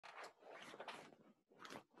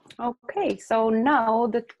Okay, so now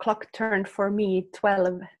the clock turned for me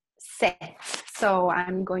 12 set. So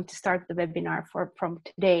I'm going to start the webinar from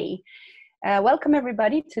today. Welcome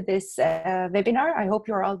everybody to this webinar. I hope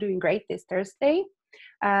you're all doing great this Thursday.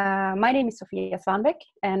 My name is Sofia Svanbeck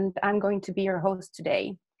and I'm going to be your host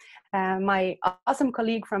today. My awesome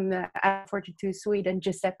colleague from 42 Sweden,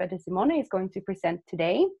 Giuseppe De Simone, is going to present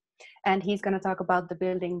today. And he's going to talk about the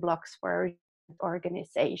building blocks for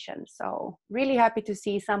organization. So really happy to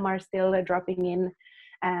see some are still dropping in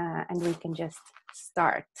and we can just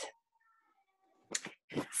start.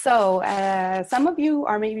 So some of you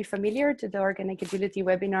are maybe familiar to the Organic Agility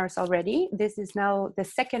webinars already. This is now the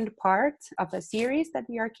second part of a series that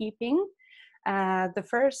we are keeping. The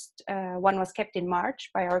first one was kept in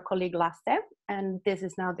March by our colleague Lasse, and this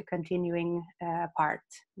is now the continuing part,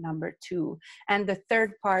 number 2. And the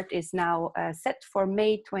third part is now set for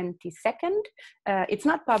May 22nd. It's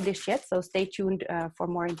not published yet, so stay tuned for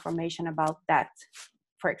more information about that,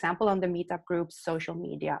 for example, on the meetup groups, social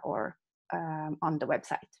media, or on the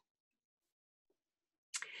website.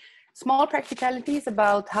 Small practicalities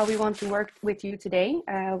about how we want to work with you today.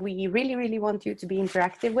 We really want you to be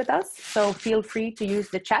interactive with us, so feel free to use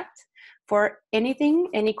the chat for anything,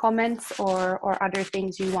 any comments or other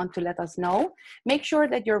things you want to let us know. Make sure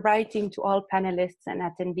that you're writing to all panelists and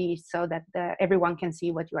attendees so that everyone can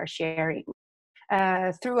see what you are sharing.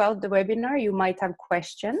 Throughout the webinar, you might have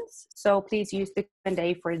questions, so please use the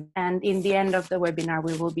Q&A and in the end of the webinar,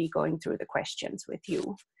 we will be going through the questions with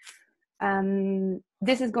you.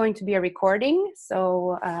 This is going to be a recording,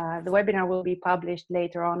 so the webinar will be published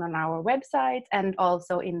later on our website, and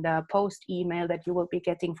also in the post email that you will be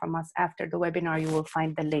getting from us after the webinar, you will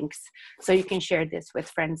find the links, so you can share this with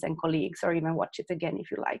friends and colleagues, or even watch it again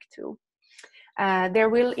if you like to. There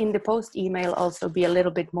will, in the post email, also be a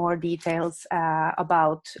little bit more details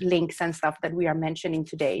about links and stuff that we are mentioning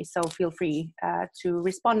today. So feel free to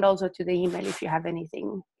respond also to the email if you have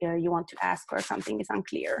anything you want to ask or something is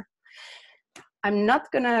unclear. I'm not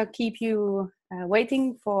gonna keep you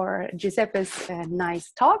waiting for Giuseppe's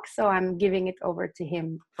nice talk, so I'm giving it over to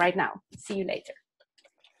him right now. See you later.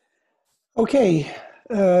 Okay,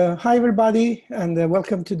 hi everybody, and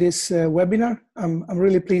welcome to this webinar. I'm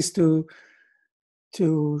really pleased to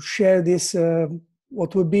share this,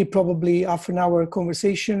 what will be probably half an hour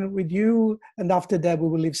conversation with you, and after that we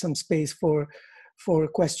will leave some space for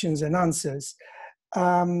questions and answers.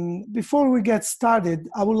 Before we get started,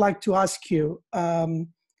 I would like to ask you, a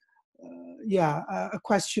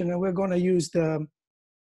question, and we're going to use the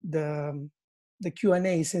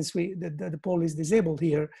Q&A since the poll is disabled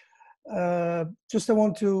here. Just I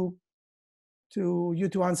want you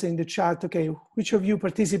to answer in the chat. Okay, which of you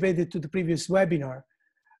participated to the previous webinar?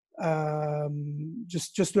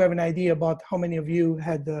 Just to have an idea about how many of you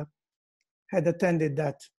had attended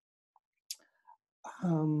that.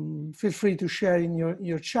 Feel free to share in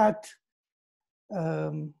your chat,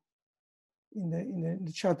 in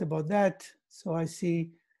the chat about that. So I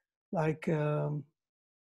see, like,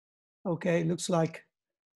 okay, looks like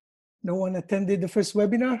no one attended the first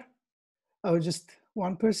webinar, or just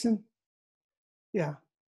one person. Yeah,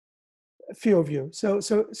 a few of you. So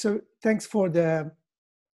thanks for the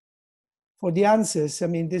answers. I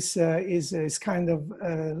mean, this is kind of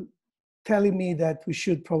telling me that we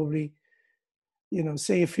should probably,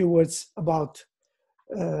 say a few words about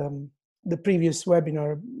the previous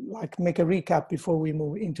webinar, like make a recap before we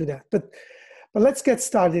move into that. But let's get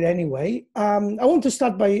started anyway. I want to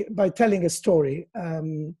start by telling a story.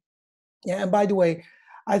 And by the way,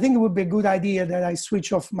 I think it would be a good idea that I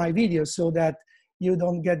switch off my video so that you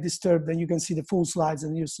don't get disturbed and you can see the full slides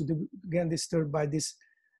and you get disturbed by this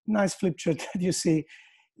nice flip chart that you see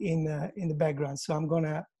in the background. So I'm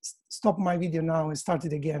gonna stop my video now and start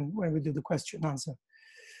it again when we do the question answer.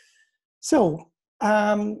 So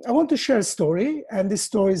I want to share a story, and this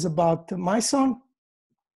story is about my son.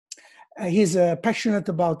 He's passionate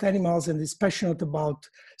about animals and he's passionate about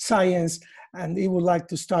science, and he would like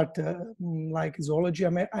to start like zoology,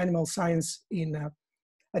 animal science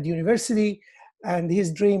at university, and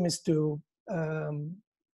his dream is to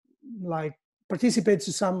like participate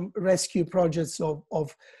to some rescue projects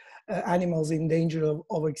of animals in danger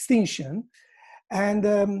of extinction. And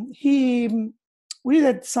we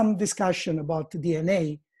had some discussion about the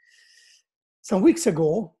DNA some weeks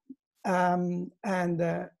ago, and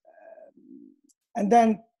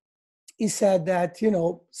then he said that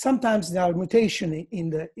sometimes there are mutations in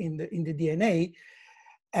the DNA,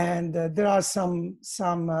 and there are some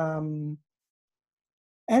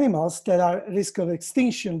animals that are at risk of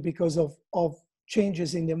extinction because of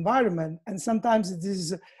changes in the environment, and sometimes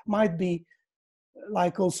this might be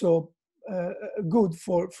like also good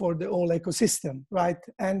for the whole ecosystem, right?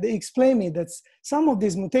 And they explain me that some of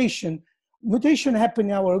these mutation happen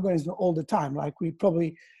in our organism all the time. Like we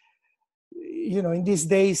probably, you know, in these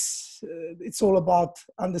days, it's all about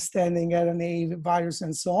understanding RNA, virus,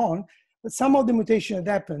 and so on. But some of the mutation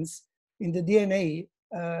that happens in the DNA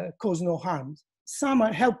cause no harm. Some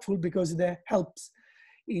are helpful because they helps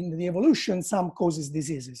in the evolution, some causes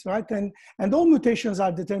diseases, right? And all mutations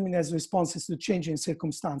are determined as responses to changing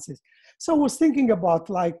circumstances. So I was thinking about,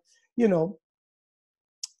 like, you know,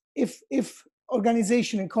 if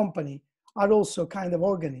organization and company are also kind of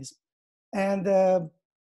organism, and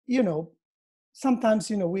you know, sometimes,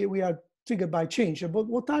 you know, we are triggered by change. But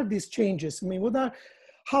what are these changes? I mean,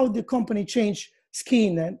 how the company change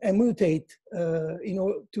skin and mutate, you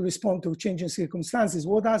know, to respond to changing circumstances?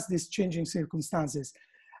 What are these changing circumstances?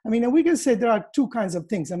 I mean, we can say there are two kinds of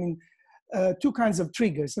things. I mean, two kinds of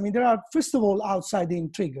triggers. I mean, there are, first of all,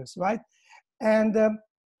 outside-in triggers, right? And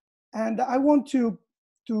I want to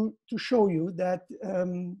show you that,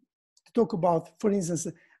 to talk about, for instance,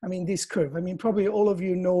 I mean, this curve. I mean, probably all of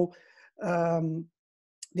you know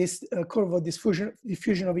this curve of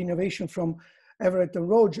diffusion of innovation from Everett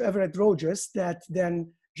Rogers, that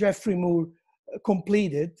then Geoffrey Moore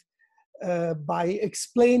completed by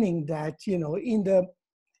explaining that, you know,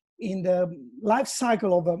 in the life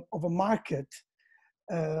cycle of a market,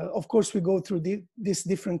 of course, we go through this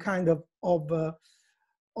different kind of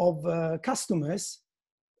customers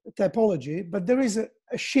typology, but there is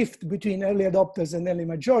a shift between early adopters and early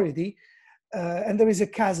majority, and there is a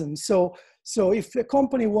chasm. So if a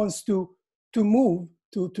company wants to move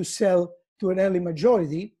to sell to an early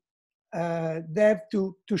majority, they have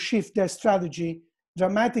to shift their strategy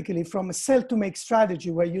dramatically from a sell to make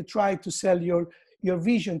strategy, where you try to sell your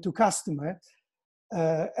vision to customer,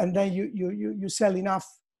 and then you sell enough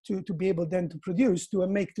to be able then to produce, to a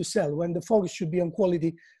make to sell, when the focus should be on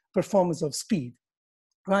quality, performance, of speed,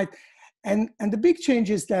 right? And the big change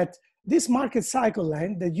is that this market cycle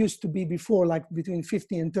length that used to be before, like between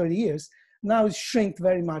 50 and 30 years, now is shrink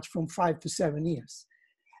very much from 5 to 7 years.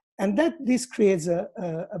 And this creates a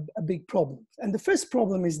big problem. And the first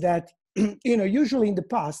problem is that, you know, usually in the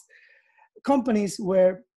past, companies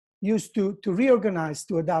were used to reorganize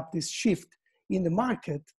to adapt this shift in the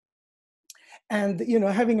market. And, you know,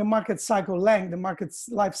 having a market cycle length, the market's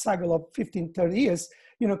life cycle of 15, 30 years,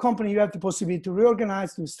 you know, company, you have the possibility to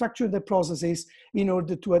reorganize, to structure the processes in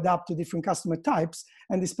order to adapt to different customer types,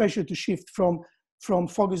 and especially to shift from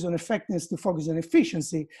focus on effectiveness to focus on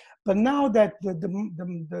efficiency. But now that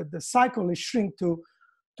the cycle is shrink to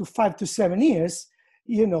 5 to 7 years,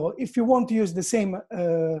 you know, if you want to use the same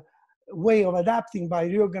way of adapting by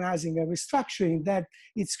reorganizing and restructuring, that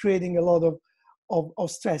it's creating a lot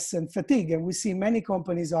of stress and fatigue. And we see many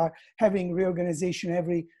companies are having reorganization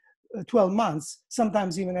every 12 months,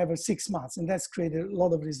 sometimes even every 6 months. And that's created a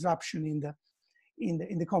lot of disruption in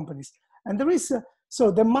the companies. And there is so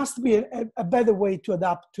there must be a better way to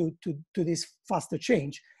adapt to this faster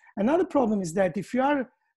change. Another problem is that if you are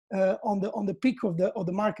on the peak of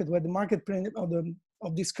the market, where the market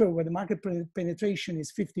of this curve, where the market penetration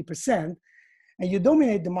is 50%, and you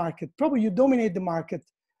dominate the market, probably you dominate the market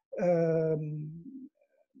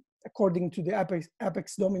according to the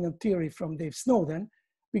apex dominant theory from Dave Snowden,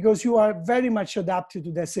 because you are very much adapted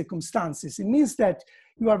to their circumstances. It means that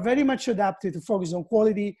you are very much adapted to focus on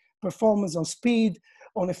quality, performance, on speed,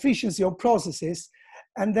 on efficiency, on processes.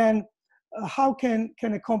 And then how can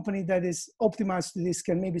a company that is optimized to this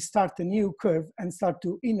can maybe start a new curve and start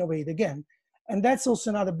to innovate again? And that's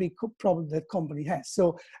also another big problem that company has.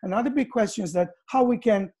 So another big question is that how we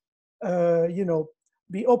can, you know,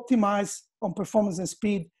 be optimized on performance and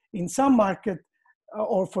speed in some market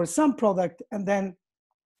or for some product, and then,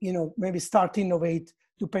 you know, maybe start innovate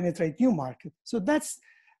to penetrate new market. So that's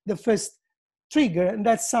the first trigger, and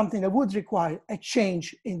that's something that would require a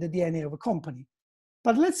change in the DNA of a company.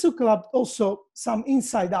 But let's look at also some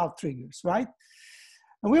inside-out triggers, right?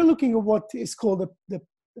 And we're looking at what is called the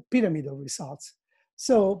pyramid of results.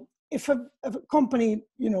 So if a company,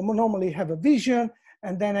 you know, normally have a vision,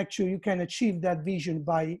 and then actually you can achieve that vision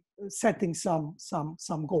by setting some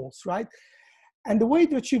goals, right? And the way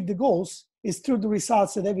to achieve the goals is through the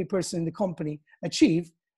results that every person in the company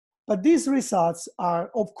achieve. But these results are,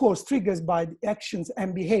 of course, triggered by the actions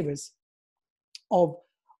and behaviors of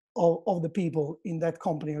the people in that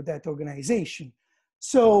company or that organization.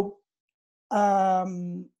 So,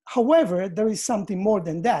 however, there is something more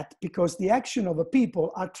than that, because the action of the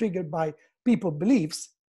people are triggered by people beliefs,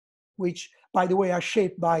 which, by the way, are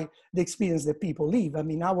shaped by the experience that people live. I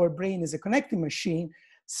mean, our brain is a connecting machine.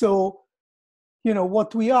 So you know,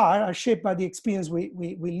 what we are shaped by the experience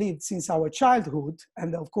we lived since our childhood,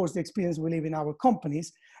 and of course the experience we live in our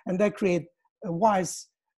companies, and that create wide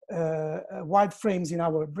frames in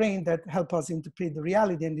our brain that help us interpret the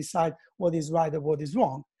reality and decide what is right or what is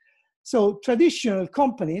wrong. So traditional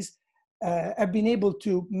companies have been able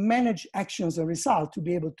to manage actions and results to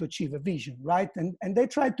be able to achieve a vision, right? And they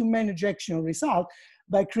try to manage action and result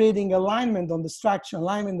by creating alignment on the structure,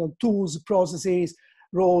 alignment on tools, processes,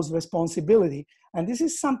 roles, responsibility. And this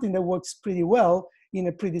is something that works pretty well in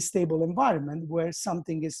a pretty stable environment where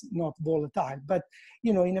something is not volatile. But,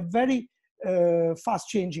 you know, in a very fast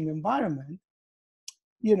changing environment,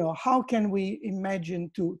 you know, how can we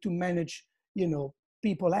imagine to manage, you know,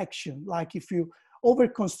 people action? Like if you over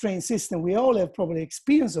constrain system, we all have probably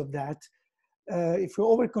experience of that. If you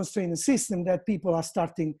over constrain a system, that people are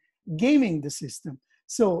starting gaming the system.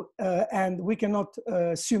 So, and we cannot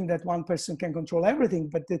assume that one person can control everything,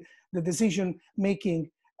 but the decision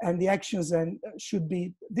making and the actions and should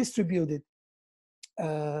be distributed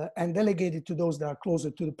and delegated to those that are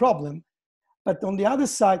closer to the problem. But on the other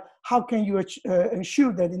side, how can you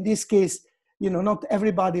ensure that in this case, you know, not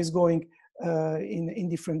everybody is going in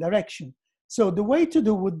different direction? So the way to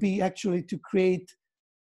do would be actually to create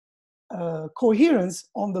coherence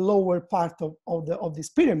on the lower part of this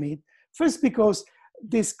pyramid. First, because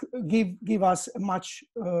this give us a much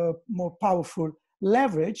more powerful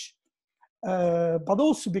leverage, but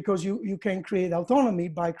also because you can create autonomy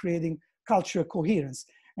by creating cultural coherence.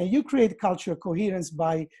 And you create cultural coherence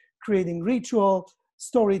by creating ritual,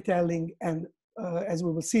 storytelling, and as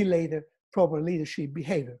we will see later, proper leadership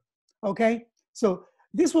behavior. Okay, so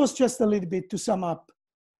this was just a little bit to sum up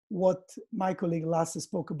what my colleague Lasse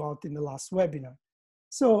spoke about in the last webinar.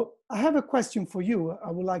 So I have a question for you.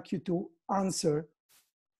 I would like you to answer.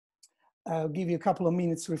 I'll give you a couple of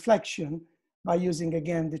minutes reflection by using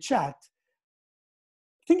again the chat.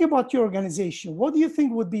 Think about your organization. What do you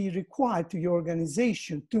think would be required to your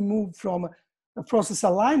organization to move from a process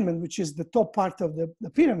alignment, which is the top part of the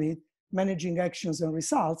pyramid, managing actions and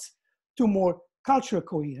results, to more cultural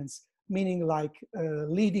coherence, meaning like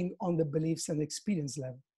leading on the beliefs and experience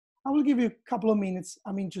level? I will give you a couple of minutes.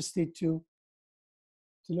 I'm interested to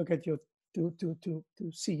look at your, to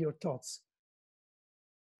see your thoughts.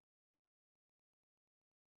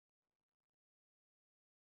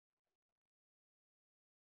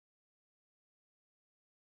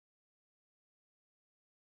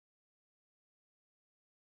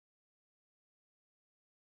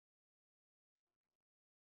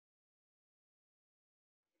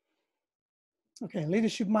 Okay,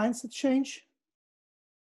 leadership mindset change.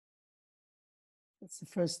 That's the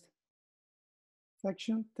first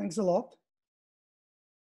section. Thanks a lot.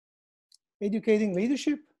 Educating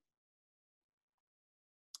leadership.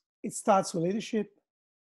 It starts with leadership.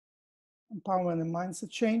 Empowerment and mindset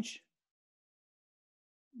change.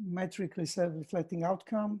 Metrically self-reflecting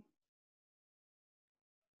outcome.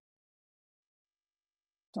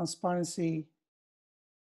 Transparency.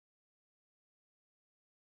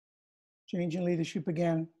 Changing leadership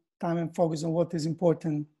again. Time and focus on what is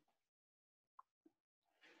important.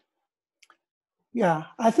 Yeah,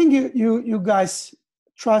 I think you guys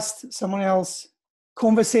trust someone else.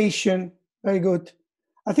 Conversation, very good.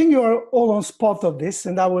 I think you are all on spot of this,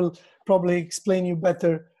 and I will probably explain you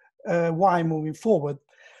better why moving forward.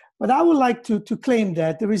 But I would like to claim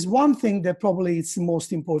that there is one thing that probably is the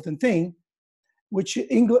most important thing, which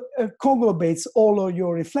conglomerates all of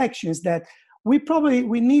your reflections, that we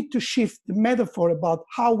need to shift the metaphor about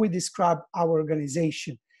how we describe our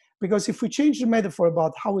organization. Because if we change the metaphor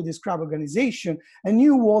about how we describe organization, a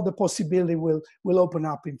new world of possibility will open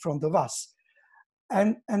up in front of us.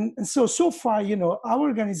 And so far, you know, our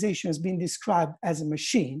organization has been described as a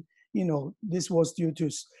machine. You know, this was due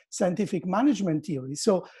to scientific management theory.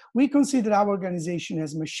 So we consider our organization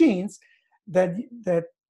as machines that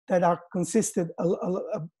are consisted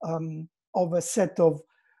of a set of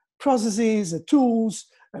processes, tools,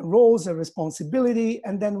 and roles and responsibility.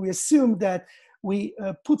 And then we assume that we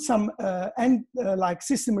put some like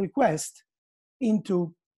system request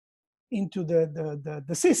into the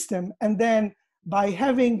system, and then by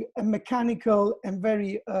having a mechanical and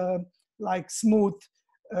very like smooth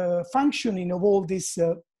functioning of all these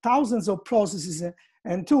thousands of processes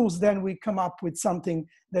and tools, then we come up with something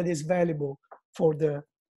that is valuable for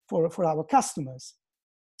our customers.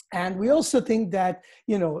 And we also think that,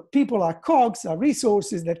 you know, people are cogs, are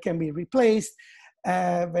resources that can be replaced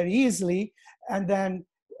very easily. And then,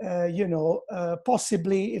 you know,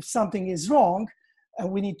 possibly if something is wrong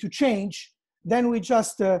and we need to change, then we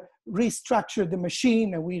just restructure the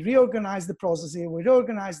machine, and we reorganize the processing, we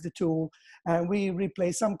reorganize the tool, and we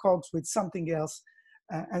replace some cogs with something else,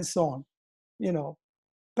 and so on. You know,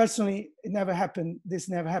 personally, it never happened. This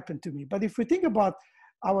never happened to me. But if we think about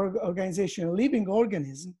our organization, a living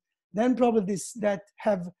organism, then probably that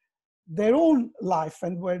have their own life,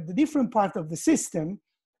 and where the different part of the system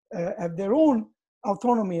have their own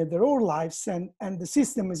autonomy and their own lives, and the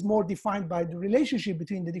system is more defined by the relationship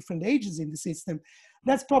between the different agents in the system,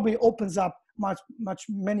 that's probably opens up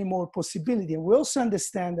many more possibility. And we also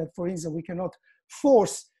understand that, for instance, we cannot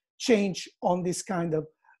force change on this kind of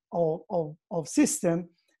system.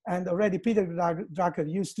 And already Peter Drucker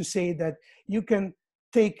used to say that you can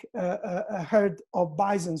take a herd of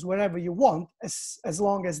bisons wherever you want, as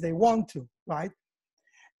long as they want to, right?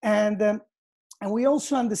 And we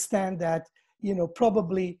also understand that, you know,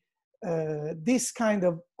 probably this kind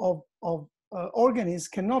of organism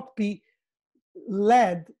cannot be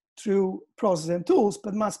led through process and tools,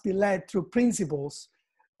 but must be led through principles,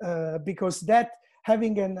 because that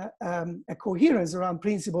having a coherence around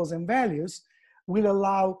principles and values will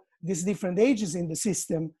allow these different agents in the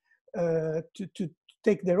system to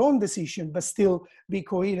take their own decision, but still be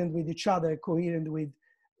coherent with each other, coherent with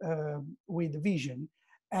vision.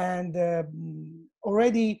 And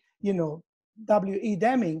already, you know, W.E.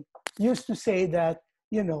 Deming used to say that,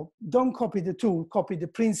 you know, don't copy the tool, copy the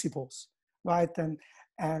principles, right?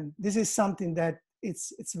 And this is something that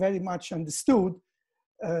it's very much understood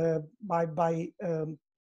by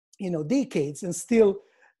you know, decades, and still,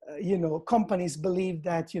 you know, companies believe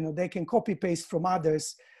that, you know, they can copy paste from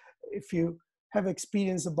others. If you have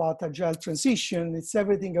experience about agile transition, it's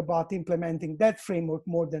everything about implementing that framework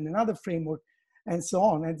more than another framework, and so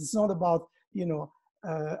on. And it's not about, you know,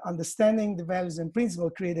 understanding the values and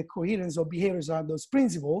principles, create a coherence of behaviors around those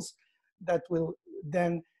principles that will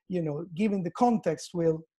then, you know, given the context,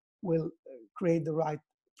 will create the right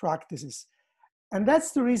practices. And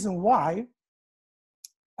that's the reason why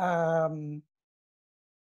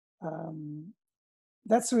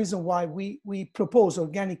we propose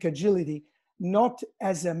organic agility, not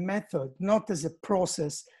as a method, not as a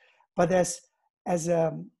process, but as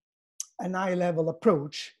an high-level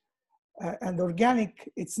approach. And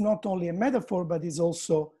organic, it's not only a metaphor, but is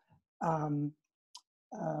also an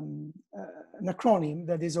acronym.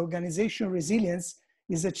 That is, organizational resilience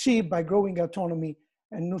is achieved by growing autonomy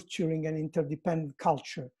and nurturing an interdependent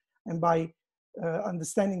culture. And by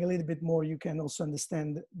understanding a little bit more, you can also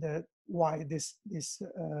understand why this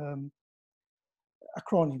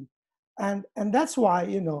acronym. And that's why,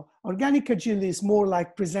 you know, organic agility is more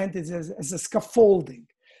like presented as a scaffolding,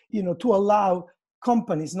 you know, to allow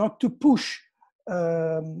companies not to push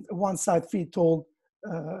one-size-fits-all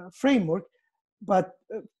framework, but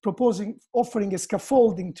offering a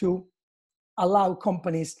scaffolding to allow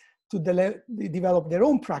companies to develop their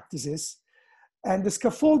own practices. And the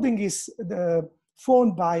scaffolding is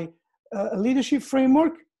formed by a leadership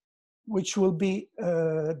framework, which will be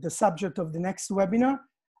the subject of the next webinar,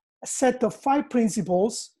 a set of 5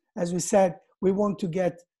 principles. As we said, we want to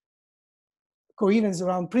get coherence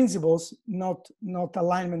around principles, not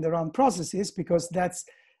alignment around processes, because that's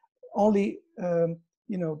only,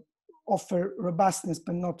 you know, offer robustness,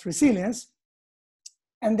 but not resilience.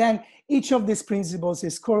 And then each of these principles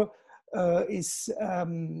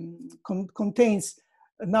contains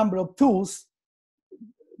a number of tools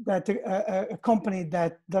that a company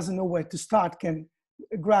that doesn't know where to start can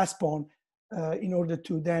grasp on in order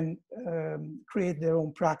to then create their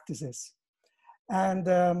own practices. And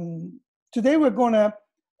today we're going to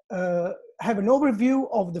have an overview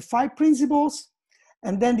of the 5 principles,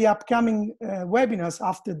 and then the upcoming webinars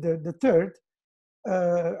after the third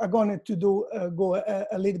are going to go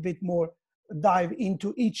a little bit more dive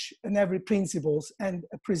into each and every principles and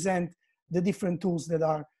present the different tools that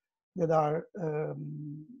are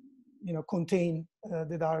you know, contained,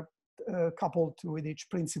 that are coupled with each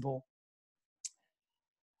principle.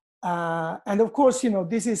 And of course, you know,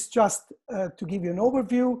 this is just to give you an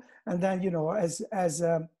overview, and then, you know, as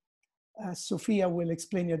Sophia will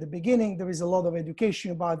explain at the beginning, there is a lot of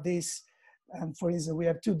education about this. And for instance, we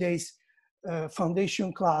have 2 days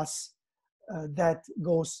foundation class that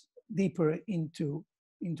goes deeper into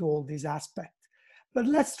all these aspects. But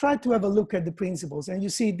let's try to have a look at the principles. And you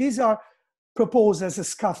see, these are proposed as a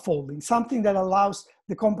scaffolding, something that allows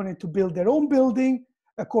the company to build their own building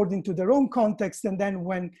according to their own context. And then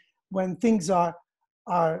when things are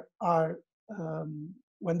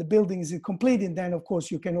when the building is completed, then of course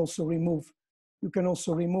you can also remove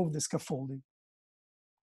the scaffolding,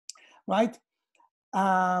 right?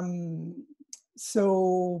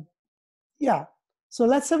 So yeah, So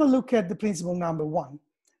let's have a look at the principle number 1.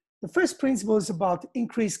 The first principle is about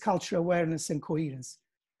increased cultural awareness and coherence.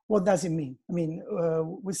 What does it mean? I mean,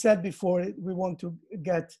 we said before, we want to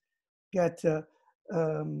get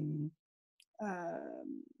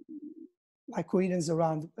like coherence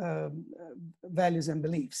around values and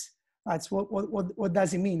beliefs. Right? So what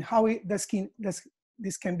does it mean? How this can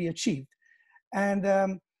be achieved? And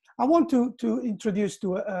I want to introduce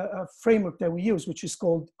to a framework that we use, which is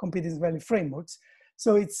called competence value frameworks.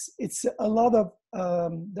 So it's a lot of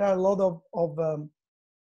there are a lot of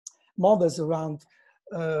models around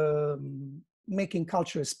making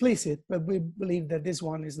culture explicit, but we believe that this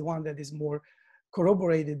one is the one that is more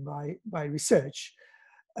corroborated by research.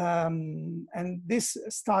 And this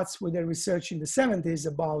starts with the research in the 70s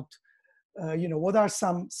about what are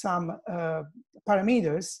some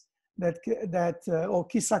parameters that or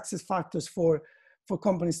key success factors for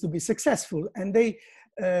companies to be successful. And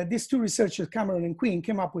these two researchers, Cameron and Quinn,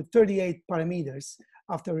 came up with 38 parameters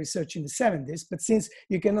after research in the 70s. But since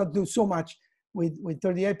you cannot do so much with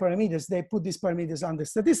 38 parameters, they put these parameters under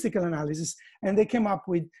statistical analysis, and they came up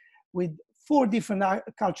with 4 different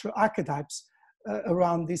cultural archetypes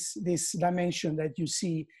around this dimension that you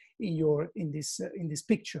see in this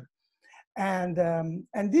picture. And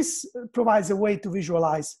this provides a way to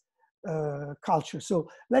visualize culture. So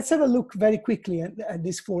let's have a look very quickly at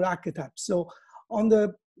these 4 archetypes. So on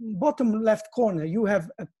the bottom left corner, you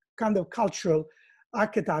have a kind of cultural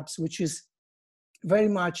archetypes, which is very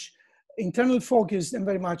much internal focused and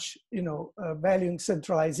very much, valuing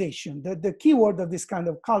centralization. The key word of this kind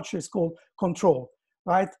of culture is called control,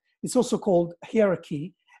 right? It's also called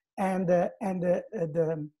hierarchy. And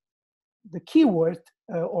the key word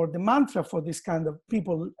or the mantra for this kind of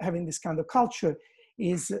people having this kind of culture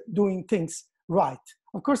is doing things right.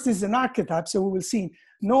 Of course, this is an archetype, so we will see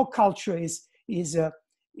no culture is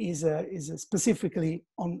specifically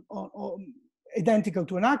on identical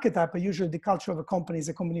to an archetype, but usually the culture of a company is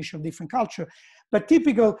a combination of different culture. But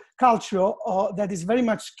typical culture that is very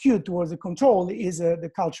much skewed towards the control is the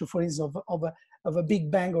culture, for instance, of a big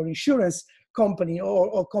bank or insurance company,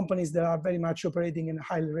 or companies that are very much operating in a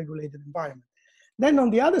highly regulated environment. Then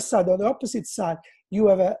on the other side, on the opposite side, you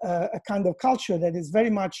have a kind of culture that is very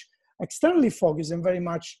much externally focused and very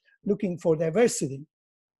much looking for diversity.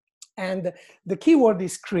 And the key word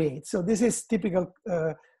is create. So this is typical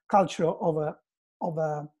culture of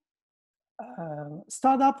a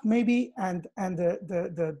startup maybe, and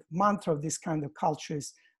the mantra of this kind of culture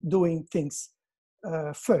is doing things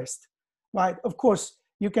first, right? Of course,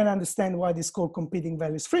 you can understand why this is called competing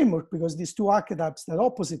values framework, because these 2 archetypes that are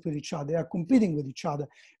opposite with each other, they are competing with each other,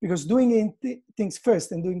 because doing things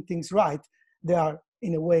first and doing things right, they are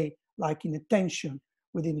in a way like in a tension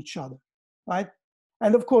within each other, right?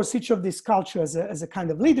 And of course, each of these cultures as a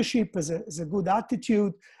kind of leadership, as a good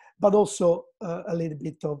attitude, but also a little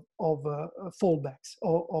bit of fallbacks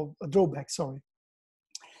or drawbacks, sorry.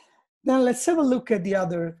 Then let's have a look at the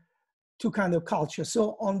other 2 kind of cultures.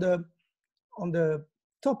 So on the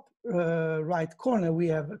top right corner, we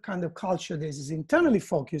have a kind of culture that is internally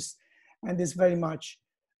focused and is very much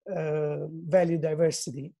value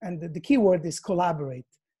diversity. And the key word is collaborate.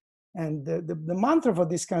 And the mantra for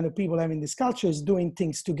this kind of people having this culture is doing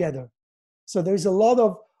things together. So there's a lot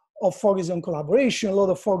of focus on collaboration, a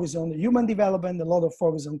lot of focus on human development, a lot of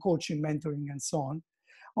focus on coaching, mentoring, and so on.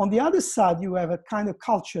 On the other side, you have a kind of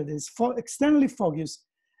culture that is externally focused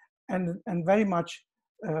and very much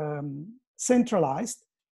centralized,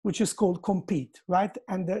 which is called compete, right?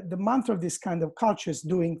 And the mantra of this kind of culture is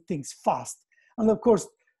doing things fast. And of course,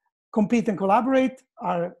 compete and collaborate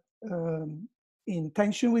are in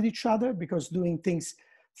tension with each other, because doing things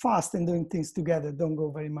fast and doing things together don't go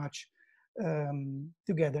very much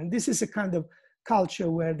together. And this is a kind of culture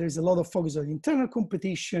where there's a lot of focus on internal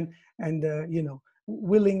competition and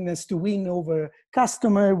willingness to win over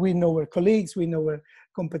customer, win over colleagues, win over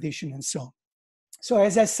competition, and so on. So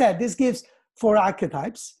as I said, this gives 4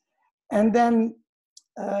 archetypes. And then,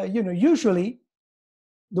 usually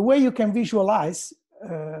the way you can visualize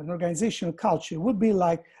an organizational culture would be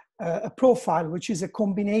like a profile, which is a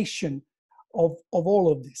combination of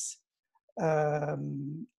all of this.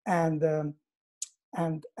 And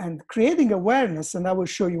creating awareness, and I will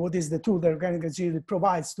show you what is the tool that organically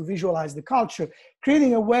provides to visualize the culture.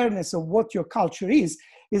 Creating awareness of what your culture is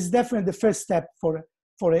definitely the first step for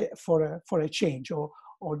a change, or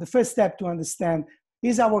the first step to understand,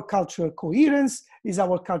 is our culture coherence? Is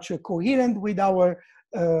our culture coherent with our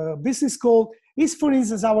business goal? Is, for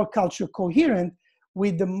instance, our culture coherent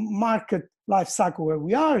with the market life cycle where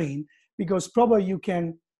we are in? Because probably you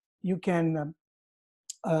can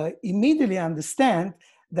immediately understand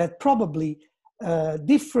that probably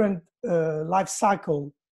different life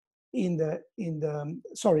cycle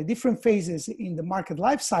different phases in the market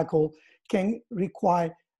life cycle can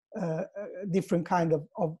require a different kind of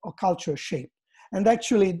culture shape. And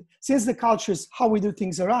actually, since the culture is how we do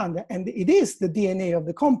things around, and it is the DNA of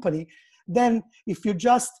the company, then if you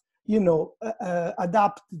just,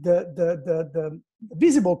 adapt the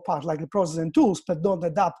visible part, like the process and tools, but don't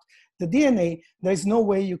adapt the DNA, there is no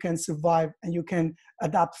way you can survive and you can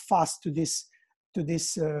adapt fast to these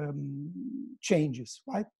changes,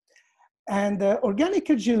 right? And organic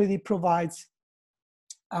agility provides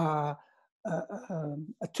a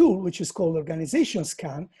tool which is called Organization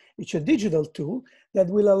Scan. It's a digital tool that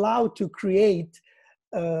will allow to create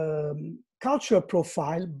cultural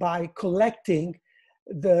profile by collecting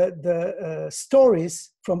the stories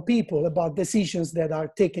from people about decisions that are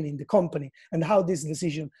taken in the company and how these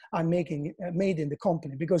decisions are made in the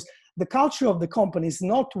company. Because the culture of the company is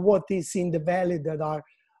not what is in the value that are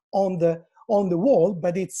on the wall,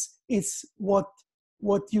 but it's what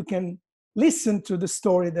you can listen to, the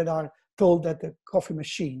story that are told at the coffee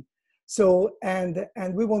machine. So, and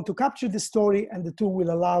we want to capture the story, and the tool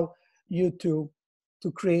will allow you to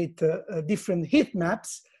create different heat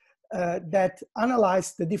maps that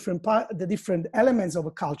analyze the different elements of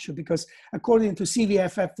a culture, because according to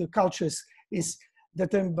CVFF, the culture is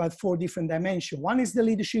determined by 4 different dimensions. One is the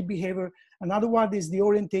leadership behavior. Another one is the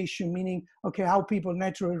orientation, meaning, okay, how people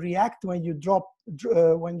naturally react when you drop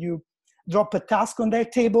a task on their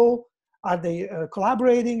table. Are they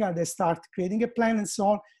collaborating? Are they start creating a plan and so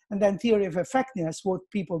on? And then theory of effectiveness, what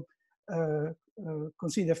people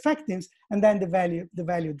consider effectiveness, and then the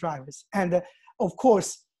value drivers. And of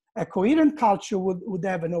course, a coherent culture would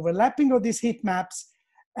have an overlapping of these heat maps,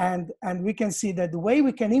 and we can see that the way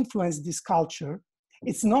we can influence this culture,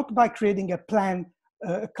 it's not by creating a plan,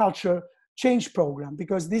 a culture change program,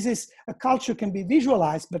 because this is a culture can be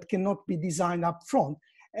visualized but cannot be designed up front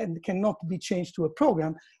and cannot be changed to a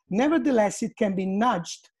program. Nevertheless, it can be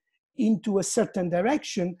nudged into a certain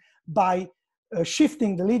direction by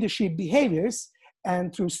shifting the leadership behaviors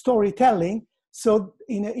and through storytelling. So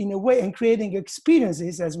in a way, and creating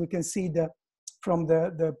experiences, as we can see from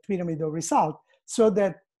the pyramid of result, so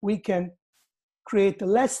that we can create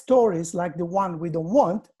less stories like the one we don't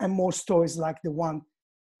want and more stories like the one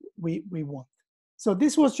we want. So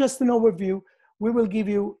this was just an overview. We will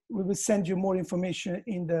send you more information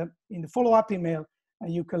in the follow-up email,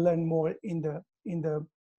 and you can learn more in the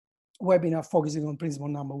webinar focusing on principle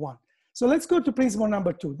number 1. So let's go to principle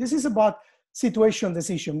number 2. This is about situational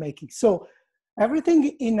decision making. So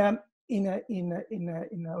everything in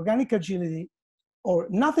organic agility, or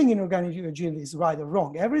nothing in organic agility, is right or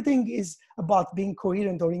wrong. Everything is about being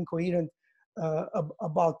coherent or incoherent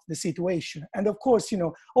about the situation. And of course,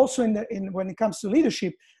 also when it comes to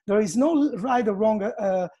leadership, there is no right or wrong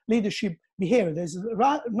leadership behavior. There's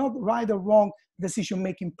not right or wrong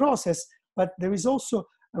decision-making process, but there is also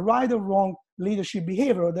a right or wrong leadership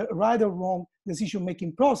behavior, or the right or wrong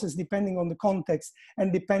decision-making process, depending on the context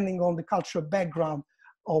and depending on the cultural background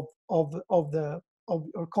of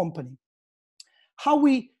your company. How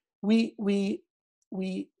we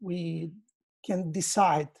can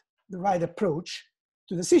decide the right approach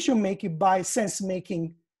to decision-making by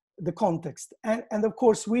sense-making the context. And of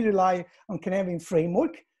course, we rely on Canadian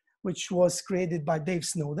framework, which was created by Dave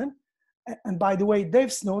Snowden. And by the way,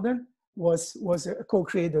 Dave Snowden was a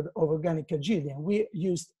co-creator of organic agility. And we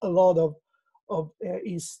used a lot of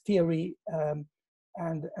his theory, and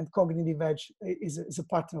cognitive edge is a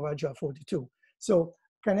partner of Agile 42. So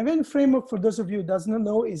Canadian framework, for those of you who does not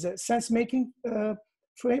know, is a sense-making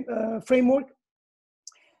framework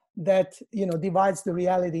that divides the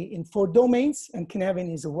reality in 4 domains, and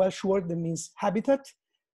Canadian is a Welsh word that means habitat.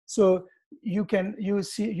 So you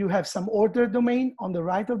have some ordered domain on the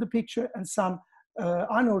right of the picture and some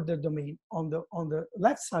unordered domain on the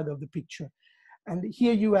left side of the picture. And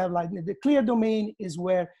here you have like the clear domain is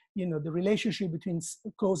where the relationship between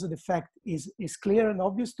cause and effect is clear and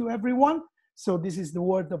obvious to everyone. So this is the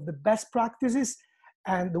word of the best practices,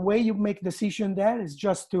 and the way you make decision there is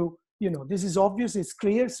just to this is obvious, it's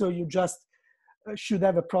clear, so you just should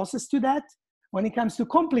have a process to that. When it comes to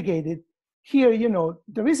complicated, here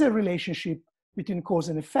there is a relationship between cause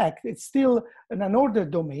and effect. It's still an unordered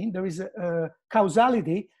domain. There is a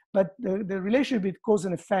causality, but the relationship with cause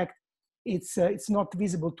and effect, it's not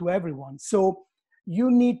visible to everyone. So you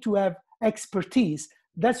need to have expertise.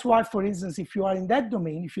 That's why, for instance, if you are in that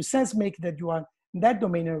domain, if you sense make that you are in that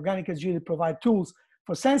domain, and organic agility provide tools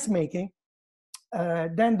for sense making,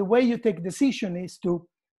 then the way you take decision is to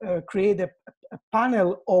create a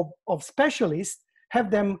panel of specialists,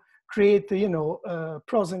 have them create,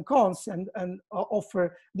 pros and cons and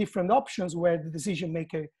offer different options where the decision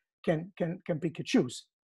maker can pick and choose.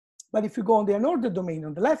 But if you go on the unordered domain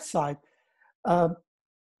on the left side,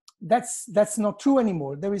 that's not true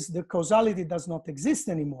anymore. The causality does not exist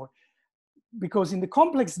anymore, because in the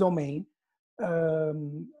complex domain,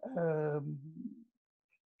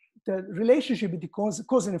 the relationship between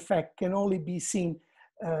cause and effect can only be seen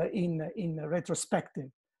in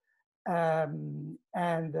retrospective.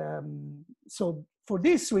 So for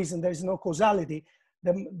this reason, there is no causality,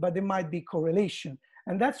 but there might be correlation.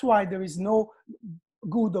 And that's why there is no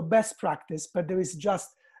good or best practice, but there is just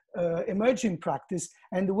emerging practice.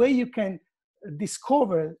 And the way you can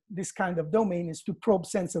discover this kind of domain is to probe,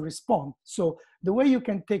 sense, and respond. So the way you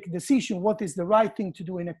can take a decision, what is the right thing to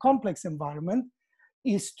do in a complex environment,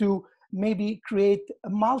 is to maybe create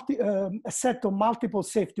a set of multiple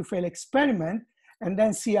safe-to-fail experiment, and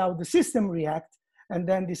then see how the system reacts, and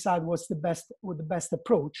then decide what's the best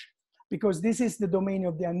approach. Because this is the domain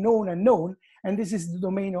of the unknown, and this is the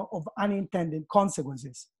domain of unintended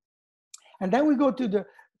consequences. And then we go to the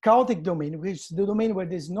chaotic domain, which is the domain where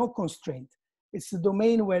there's no constraint. It's the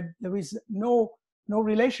domain where there is no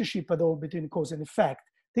relationship at all between cause and effect.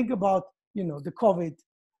 Think about, the COVID,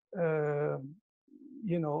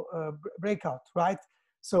 breakout, right?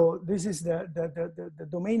 So this is the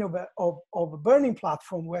domain of a burning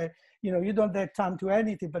platform where, you don't have time to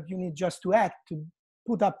anything, but you need just to act, to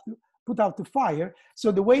put out the fire.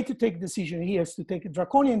 So the way to take decision here is to take a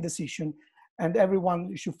draconian decision, and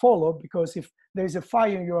everyone should follow, because if there is a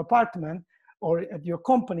fire in your apartment or at your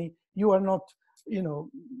company, you are not,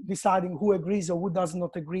 deciding who agrees or who does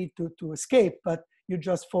not agree to escape, but you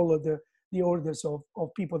just follow the orders of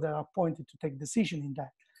people that are appointed to take decision in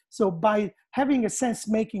that. So by having a sense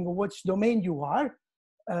making of which domain you are,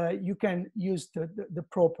 you can use the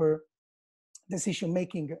proper decision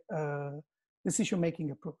making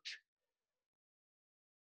approach.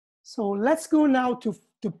 So let's go now to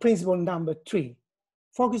principle number 3,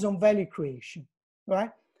 focus on value creation,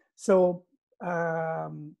 right? So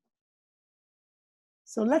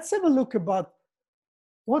let's have a look about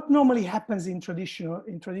what normally happens in traditional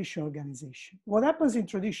organization. What happens in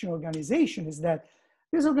traditional organization is that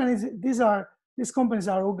these companies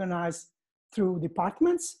are organized through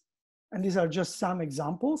departments, and these are just some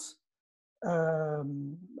examples.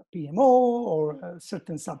 PMO or a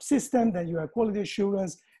certain subsystem, then you have quality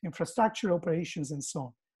assurance, infrastructure, operations, and so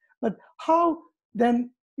on. But how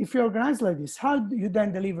then, if you're organized like this, how do you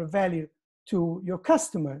then deliver value to your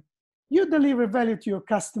customer? You deliver value to your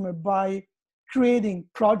customer by creating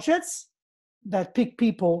projects that pick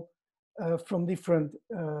people from different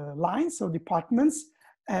lines or departments,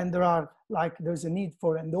 and there's a need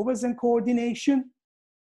for handovers and coordination,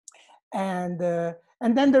 and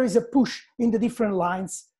then there is a push in the different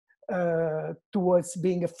lines towards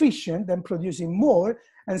being efficient and producing more.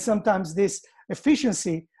 And sometimes this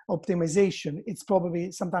efficiency optimization, it's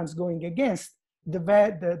probably sometimes going against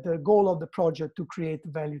the goal of the project to create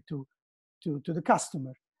value to the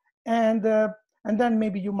customer. And then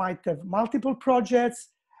maybe you might have multiple projects,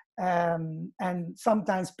 and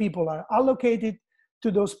sometimes people are allocated to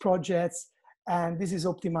those projects, and this is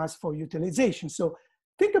optimized for utilization. So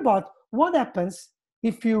think about what happens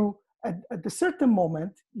if you, at a certain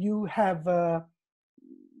moment, you have,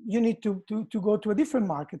 you need to go to a different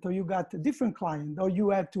market, or you got a different client, or you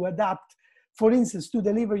have to adapt, for instance, to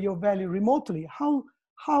deliver your value remotely.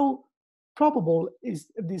 How probable is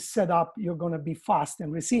this setup you're going to be fast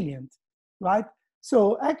and resilient, right?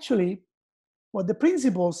 So actually, what the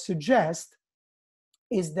principles suggest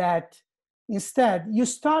is that instead you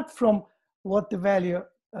start from what the value,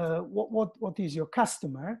 what is your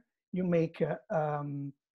customer. You make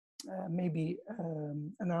maybe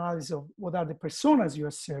an analysis of what are the personas you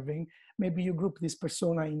are serving. Maybe you group this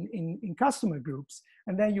persona in customer groups,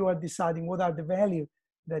 and then you are deciding what are the value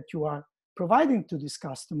that you are providing to this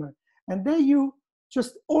customer. And then you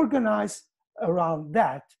just organize around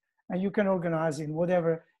that, and you can organize in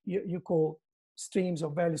whatever you call streams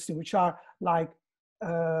of value stream, which are like,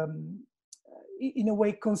 in a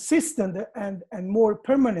way, consistent and more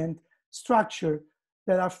permanent structure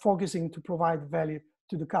that are focusing to provide value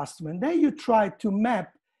to the customer. And then you try to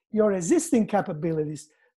map your existing capabilities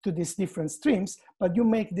to these different streams, but you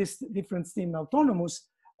make this different stream autonomous,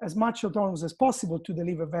 as much autonomous as possible, to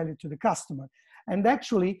deliver value to the customer. And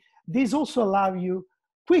actually, these also allow you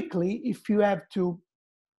quickly, if you have to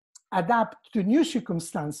adapt to new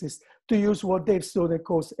circumstances, to use what Dave Stoddard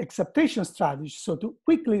calls acceptation strategy. So to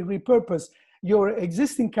quickly repurpose your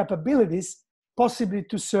existing capabilities, possibly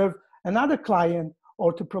to serve another client,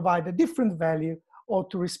 or to provide a different value, or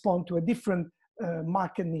to respond to a different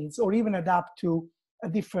market needs, or even adapt to a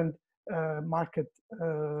different market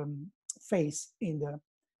phase in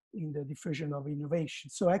the diffusion of innovation.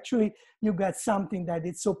 So actually you get something that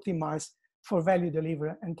it's optimized for value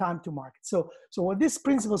delivery and time to market. So what this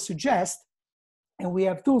principle suggests, and we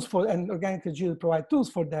have tools for, and Organic Agility provide tools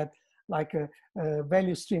for that, like a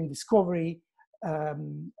value stream discovery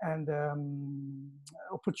and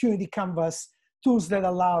opportunity canvas, tools that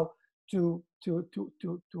allow to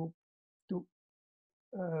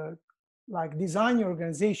like design your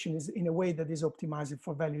organization is in a way that is optimizing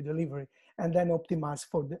for value delivery and then optimize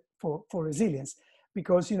for resilience.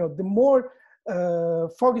 Because the more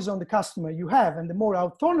focus on the customer you have and the more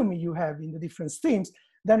autonomy you have in the different streams,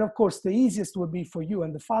 then of course the easiest will be for you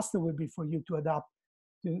and the faster will be for you to adapt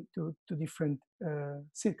to different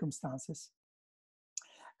circumstances.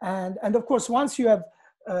 And of course, once you have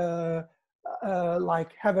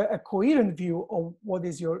have a coherent view of what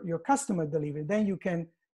is your customer delivery, then you can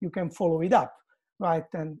follow it up, right?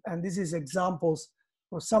 And this is examples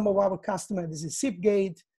for some of our customers. This is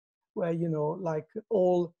Zipgate, where like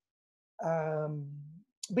all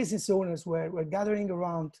business owners were gathering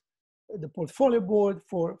around the portfolio board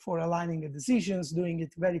for aligning the decisions, doing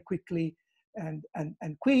it very quickly and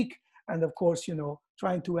quick, and of course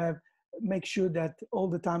trying to make sure that all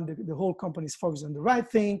the time the whole company is focused on the right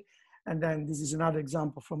thing. And then this is another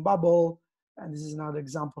example from Bubble, and this is another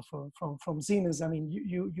example from Siemens. I mean,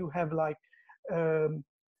 you have like €1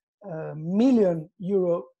 million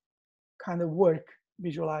kind of work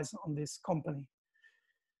visualized on this company.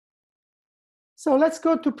 So let's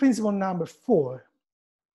go to principle number 4.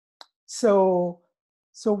 So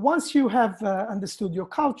once you have understood your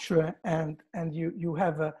culture and you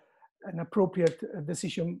have an appropriate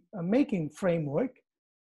decision-making framework,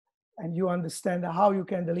 and you understand how you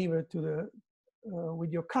can deliver to with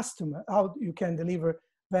your customer, how you can deliver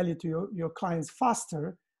value to your clients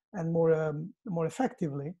faster and more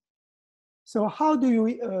effectively. So how do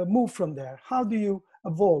you move from there? How do you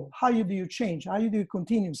evolve? How do you change? How do you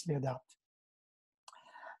continuously adapt?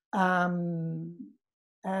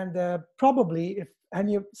 Probably, if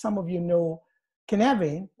some of you know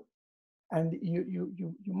Canavin, and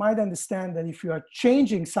you might understand that if you are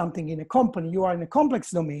changing something in a company, you are in a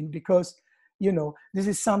complex domain, because this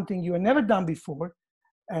is something you have never done before,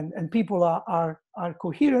 and people are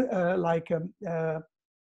coherent,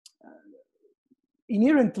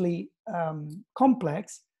 inherently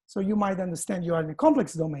complex. So you might understand you are in a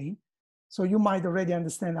complex domain, so you might already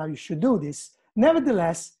understand how you should do this.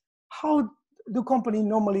 Nevertheless, how do companies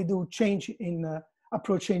normally do change in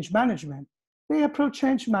approach change management? They approach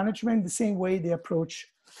change management the same way they approach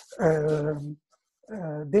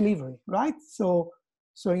delivery, right? So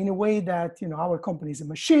in a way that, our company is a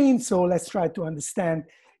machine, so let's try to understand,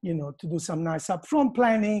 to do some nice upfront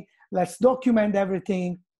planning, let's document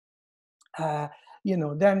everything,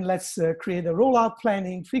 then let's create a rollout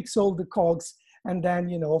planning, fix all the cogs, and then,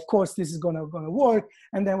 of course, this is gonna work,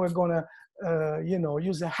 and then we're gonna,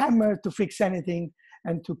 use a hammer to fix anything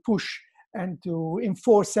and to push and to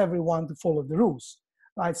enforce everyone to follow the rules,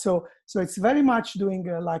 right? So it's very much doing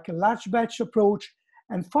like a large batch approach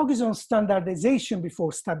and focus on standardization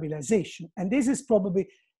before stabilization. And this is probably,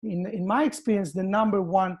 in my experience, the number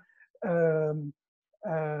one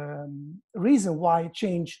reason why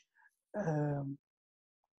change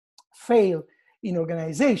fail in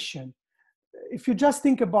organization. If you just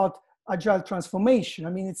think about agile transformation, I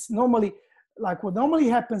mean, it's normally, like what normally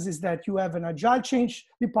happens is that you have an agile change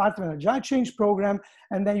department, agile change program,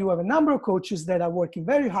 and then you have a number of coaches that are working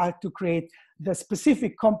very hard to create the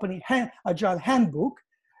specific company agile handbook,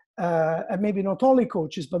 and maybe not only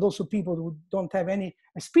coaches, but also people who don't have any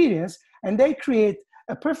experience, and they create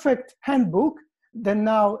a perfect handbook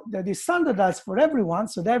that is standardized for everyone,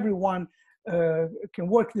 so that everyone can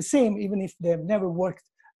work the same, even if they've never worked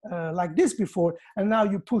like this before, and now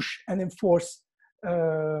you push and enforce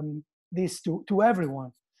this to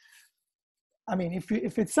everyone. I mean,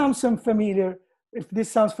 if it sounds familiar, if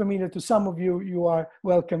this sounds familiar to some of you, you are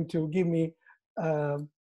welcome to give me,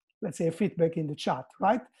 let's say, a feedback in the chat,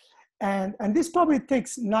 right? And this probably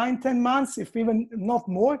takes 9-10 months, if even not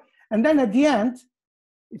more. And then at the end,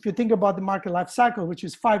 if you think about the market life cycle, which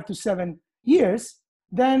is 5 to 7 years,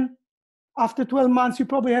 then after 12 months, you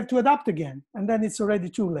probably have to adapt again. And then it's already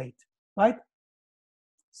too late, right?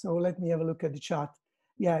 So let me have a look at the chart.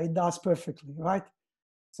 Yeah, it does perfectly, right?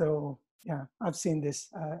 So yeah, I've seen this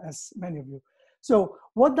as many of you. So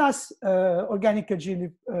what does organic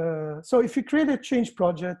agility, so if you create a change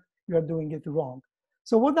project, you are doing it wrong.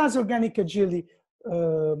 So what does organic agility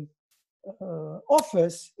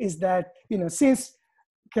offers is that, since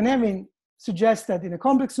Canavin suggests that in a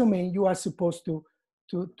complex domain, you are supposed to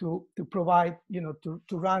provide, to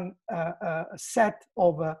run a set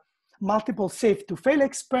of multiple safe to fail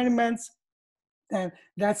experiments. And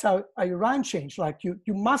that's how you run change. Like you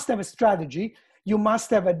must have a strategy, you must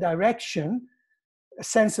have a direction, a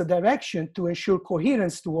sense of direction to ensure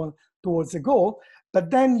coherence towards the goal. But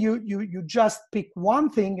then you just pick one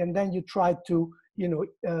thing and then you try to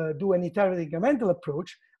do an iterative incremental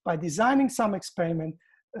approach by designing some experiment,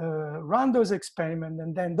 run those experiments,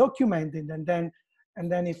 and then document it, and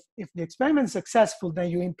then if the experiment is successful, then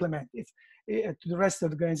you implement it to the rest of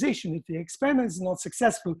the organization. If the experiment is not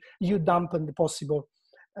successful, you dampen the possible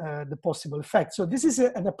effect. So this is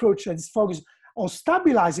an approach that is focused on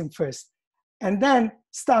stabilizing first, and then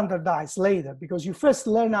standardize later, because you first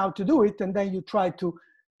learn how to do it, and then you try to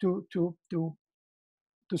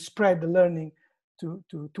spread the learning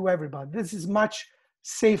to everybody. This is much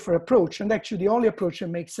safer approach, and actually the only approach that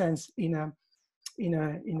makes sense in a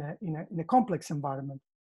complex environment.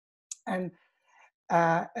 And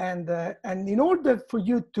in order for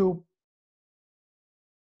you to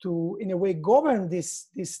in a way govern this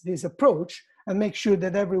approach and make sure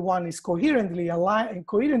that everyone is coherently aligned and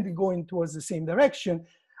coherently going towards the same direction,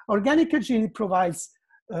 Organic Agility provides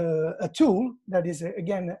a tool that is,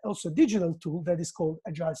 again, also a digital tool that is called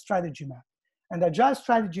Agile Strategy Map. And Agile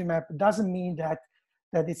Strategy Map doesn't mean that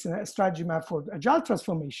it's a strategy map for agile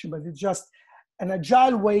transformation, but it's just an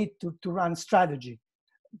agile way to run strategy.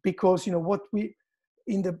 Because what we,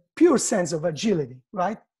 in the pure sense of agility,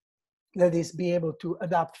 right? That is, be able to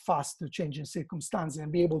adapt fast to changing circumstances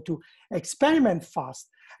and be able to experiment fast.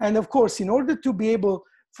 And of course, in order to be able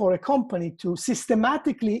for a company to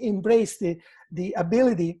systematically embrace the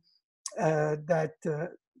ability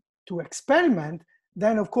to experiment,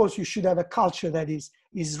 then of course you should have a culture that is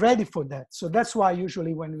ready for that. So that's why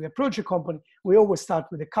usually when we approach a company, we always start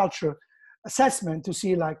with a culture assessment to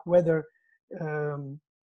see like whether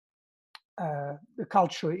the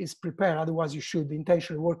culture is prepared. Otherwise, you should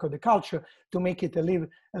intentionally work on the culture to make it a little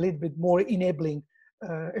bit more enabling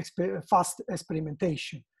fast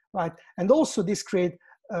experimentation, right? And also this create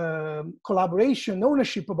collaboration,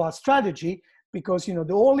 ownership about strategy, because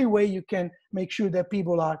the only way you can make sure that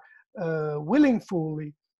people are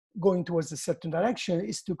willingly going towards a certain direction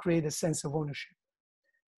is to create a sense of ownership.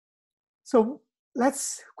 So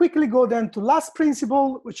let's quickly go then to last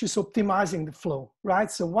principle, which is optimizing the flow, right?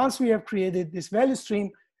 So once we have created this value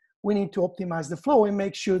stream, we need to optimize the flow and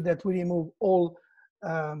make sure that we remove all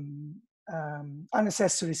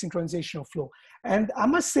unnecessary synchronization of flow. And I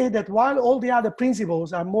must say that while all the other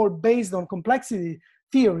principles are more based on complexity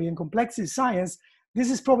theory and complexity science, this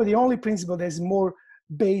is probably the only principle that is more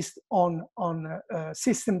based on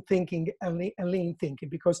system thinking and lean thinking.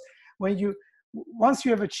 Because once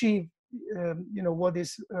you have achieved what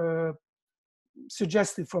is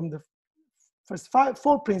suggested from the first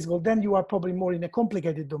four principles, then you are probably more in a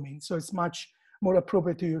complicated domain. So it's much more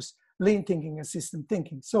appropriate to use lean thinking and system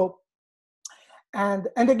thinking. So, and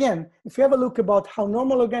again, if you have a look about how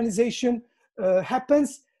normal organization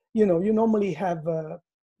happens, you normally have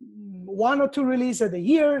 1 or 2 releases a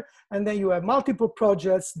year, and then you have multiple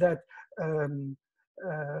projects that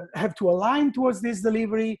have to align towards this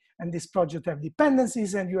delivery, and this project have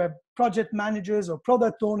dependencies, and you have project managers or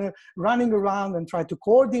product owner running around and try to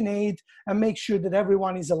coordinate and make sure that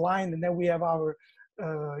everyone is aligned, and then we have our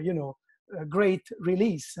great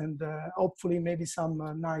release, and hopefully maybe some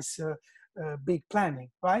nice big planning,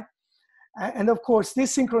 right? And of course,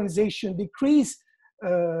 this synchronization decreases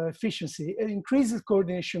efficiency, it increases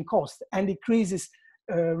coordination cost, and decreases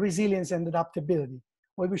resilience and adaptability.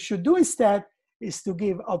 What we should do instead is to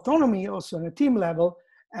give autonomy also on a team level,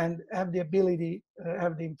 and have the ability,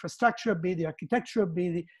 have the infrastructure ability, the architectural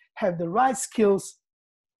ability, have the right skills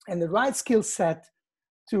and the right skill set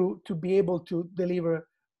to be able to deliver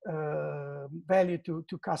value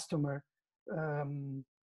to customer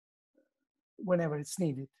whenever it's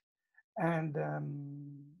needed. And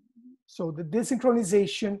so the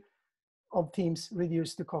desynchronization of teams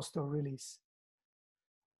reduce the cost of release.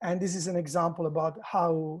 And this is an example about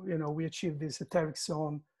how we achieve this etheric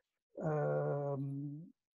zone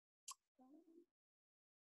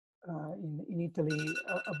in Italy,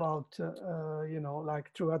 about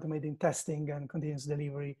like through automating testing and continuous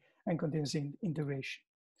delivery and continuous integration.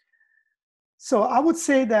 So I would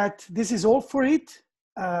say that this is all for it.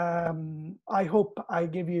 I hope I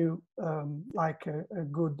gave you like a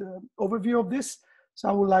good overview of this. So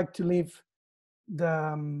I would like to leave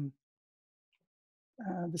the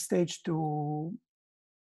stage to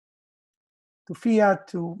Fiat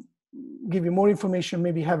to give you more information,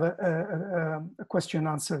 maybe have a question and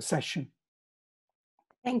answer session.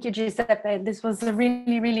 Thank you, Giuseppe. This was a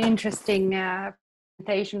really, really interesting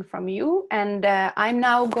presentation from you. And I'm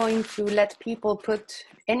now going to let people put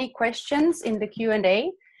any questions in the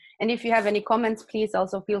Q&A. And if you have any comments, please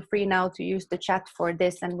also feel free now to use the chat for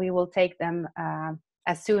this, and we will take them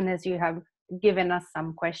as soon as you have given us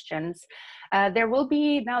some questions. There will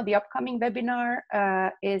be now the upcoming webinar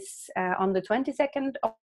is on the 22nd,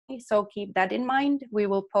 so keep that in mind. We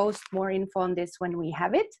will post more info on this when we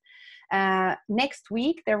have it. Next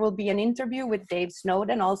week, there will be an interview with Dave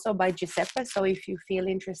Snowden, also by Giuseppe. So if you feel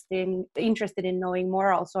interested in knowing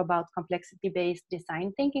more also about complexity-based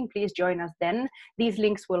design thinking, please join us then. These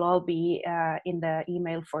links will all be in the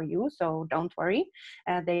email for you, so don't worry,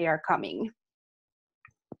 they are coming.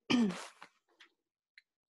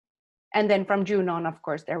 And then from June on, of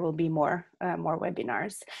course, there will be more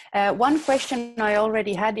webinars. One question I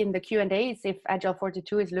already had in the Q&A is if Agile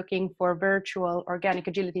 42 is looking for virtual organic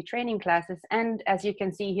agility training classes. And as you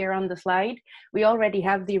can see here on the slide, we already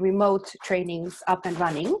have the remote trainings up and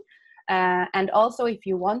running. And also, if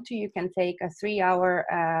you want to, you can take a 3-hour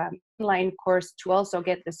online course to also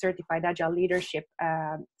get the Certified Agile Leadership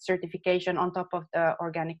certification on top of the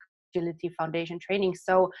Organic Agility Foundation training.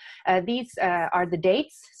 So these are the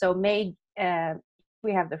dates. So May,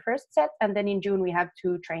 we have the first set, and then in June we have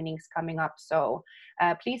 2 trainings coming up. So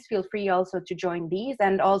please feel free also to join these,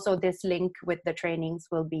 and also this link with the trainings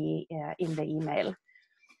will be in the email.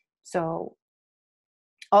 So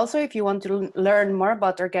also, if you want to learn more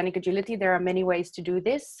about organic agility, there are many ways to do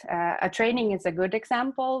this. A training is a good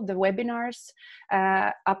example. The webinars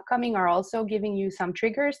upcoming are also giving you some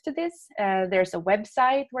triggers to this. There's a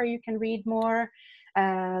website where you can read more.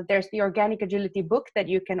 There's the Organic Agility book that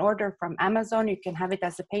you can order from Amazon. You can have it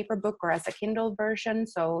as a paper book or as a Kindle version.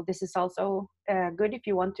 So this is also good if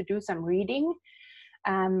you want to do some reading.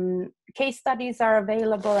 Case studies are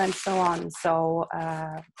available and so on. So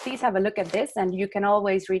please have a look at this, and you can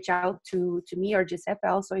always reach out to me or Giuseppe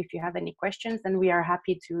also if you have any questions, and we are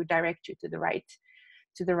happy to direct you to the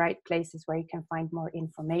right places where you can find more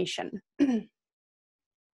information.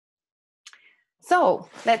 So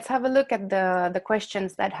let's have a look at the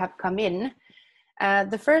questions that have come in.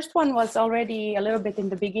 The first one was already a little bit in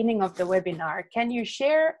the beginning of the webinar. Can you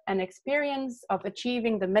share an experience of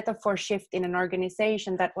achieving the metaphor shift in an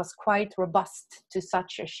organization that was quite robust to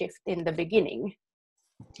such a shift in the beginning?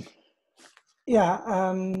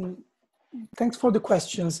 Yeah, thanks for the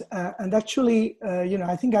questions. And actually, you know,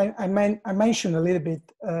 I think I mentioned a little bit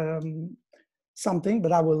something,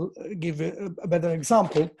 but I will give a better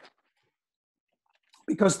example.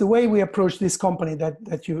 Because the way we approach this company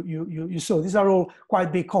that you saw, these are all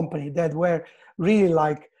quite big companies that were really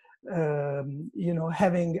like, you know,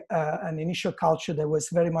 having an initial culture that was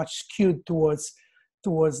very much skewed towards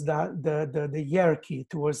the hierarchy,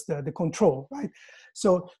 towards the control, right?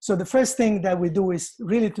 So the first thing that we do is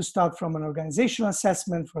really to start from an organizational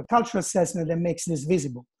assessment, for a cultural assessment that makes this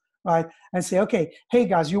visible, right? And say, okay, hey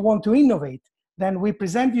guys, you want to innovate? Then we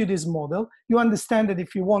present you this model. You understand that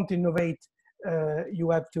if you want to innovate,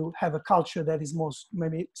 you have to have a culture that is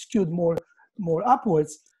maybe skewed more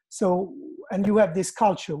upwards. So, and you have this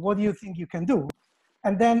culture. What do you think you can do?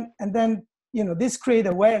 And then you know, this create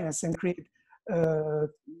awareness and create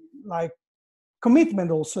like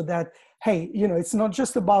commitment also that, hey, you know, it's not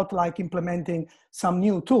just about like implementing some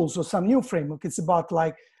new tools or some new framework. It's about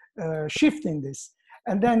like shifting this.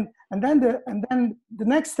 And then the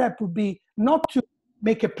next step would be not to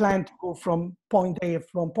make a plan to go from point A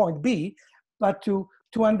from point B, but to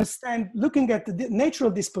understand, looking at the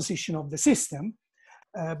natural disposition of the system,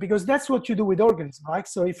 because that's what you do with organisms, right?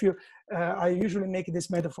 So if you, I usually make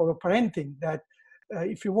this metaphor of parenting, that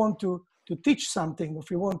if you want to teach something,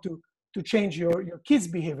 if you want to change your kids'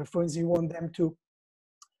 behavior, for instance, you want them to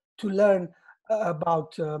learn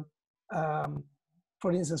about,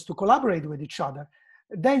 for instance, to collaborate with each other,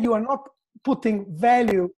 then you are not putting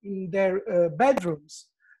value in their bedrooms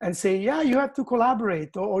and say, yeah, you have to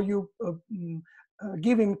collaborate, or you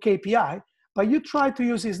give him KPI, but you try to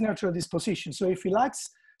use his natural disposition. So if he likes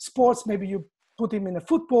sports, maybe you put him in a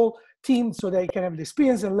football team so that he can have the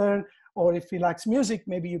experience and learn, or if he likes music,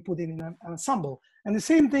 maybe you put him in an ensemble. And the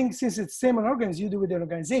same thing, since it's the same on organisms, you do with the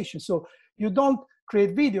organization. So you don't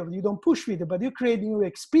create video, you don't push video, but you create new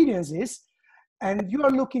experiences, and you are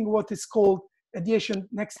looking what is called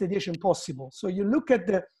next adhesion possible. So you look at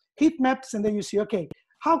the heat maps, and then you see, okay,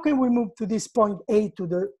 how can we move to this point A to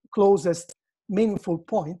the closest meaningful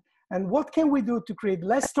point? And what can we do to create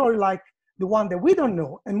less story like the one that we don't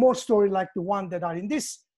know, and more story like the one that are in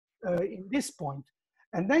this point?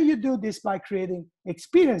 And then you do this by creating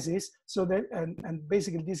experiences, so that, and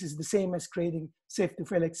basically this is the same as creating safe to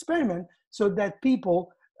fail experiment, so that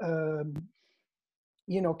people, can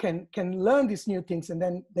learn these new things, and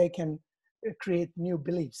then they can create new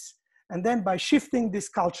beliefs. And then by shifting this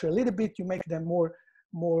culture a little bit, you make them more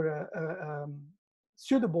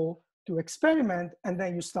suitable to experiment, and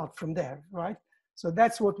then you start from there, right? So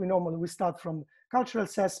that's what we start from cultural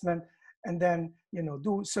assessment, and then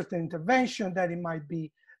do certain intervention that it might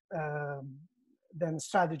be then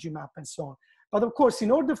strategy map and so on. But of course,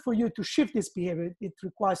 in order for you to shift this behavior, it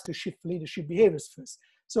requires to shift leadership behaviors first.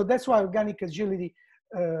 So that's why organic agility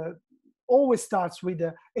always starts with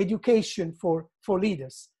education for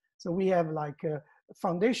leaders. So we have like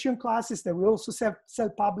foundation classes that we also sell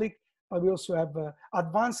public, but we also have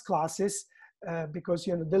advanced classes because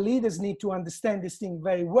the leaders need to understand this thing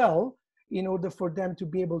very well in order for them to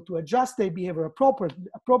be able to adjust their behavior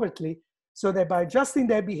appropriately, so that by adjusting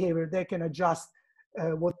their behavior, they can adjust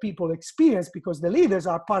what people experience, because the leaders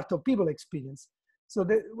are part of people experience. So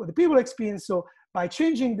what the people experience, so by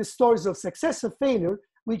changing the stories of success or failure,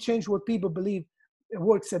 we change what people believe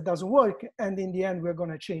works and doesn't work, and in the end, we're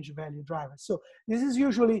going to change value drivers. So this is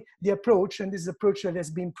usually the approach, and this is an approach that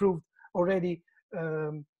has been proved already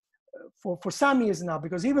for some years now,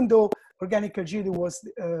 because even though organic agility was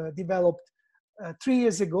developed 3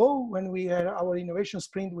 years ago when we had our innovation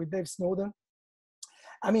sprint with Dave Snowden,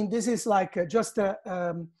 I mean, this is like just a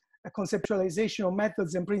conceptualization of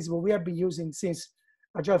methods and principles we have been using since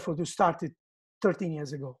Agile for Two started 13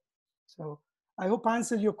 years ago. So I hope I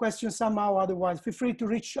answered your question somehow. Otherwise, feel free to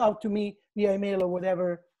reach out to me via email or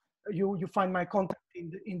whatever. You find my contact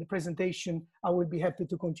in the presentation. I would be happy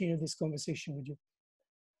to continue this conversation with you.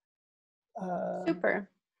 Super.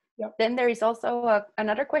 Yep. Then there is also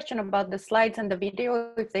another question about the slides and the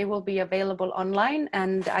video, if they will be available online,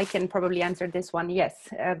 and I can probably answer this one. Yes,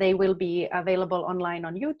 they will be available online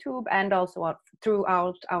on YouTube and also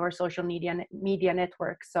throughout our social media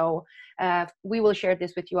network. So we will share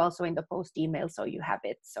this with you also in the post email, so you have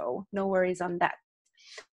it. So no worries on that.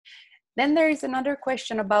 Then there is another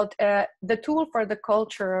question about the tool for the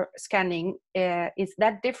culture scanning. Is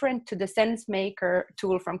that different to the SenseMaker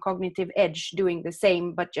tool from Cognitive Edge, doing the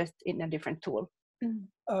same, but just in a different tool?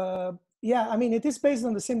 Yeah, I mean, it is based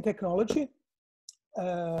on the same technology.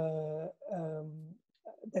 That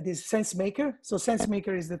is SenseMaker. So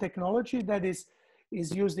SenseMaker is the technology that is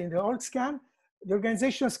used in the org scan. The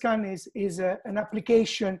organizational scan is an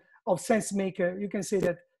application of SenseMaker. You can say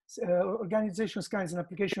that organizational scan is an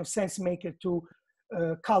application of SenseMaker to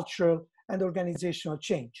cultural and organizational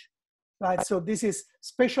change, right? So this is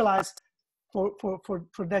specialized for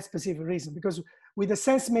that specific reason, because with the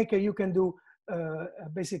SenseMaker you can do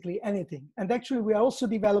basically anything. And actually we are also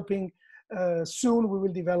developing, soon we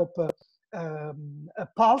will develop a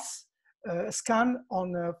pulse scan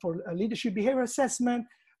on for a leadership behavior assessment.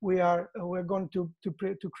 We're going to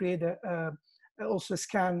create also a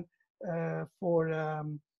scan for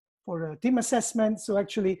team assessment. So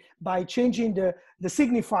actually by changing the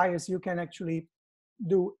signifiers, you can actually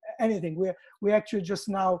do anything. We actually just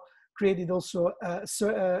now created also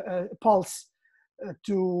a pulse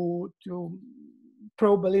to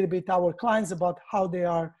probe a little bit our clients about how they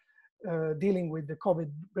are dealing with the COVID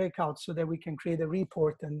breakout, so that we can create a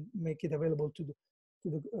report and make it available to the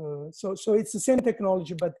so it's the same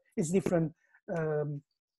technology, but it's different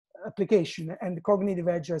application, and the Cognitive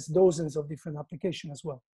Edge has dozens of different applications as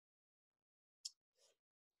well.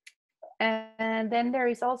 And then there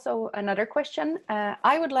is also another question.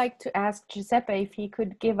 I would like to ask Giuseppe if he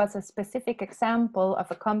could give us a specific example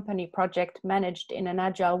of a company project managed in an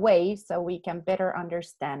agile way, so we can better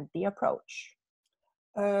understand the approach.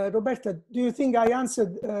 Roberta, do you think I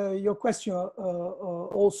answered your question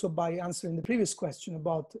also by answering the previous question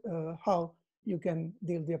about how you can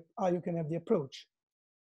have the approach?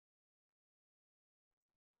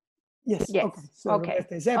 Yes. Yes. Okay. So okay.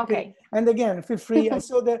 Roberta is happy. Okay. And again, feel free. I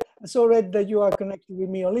saw read that you are connected with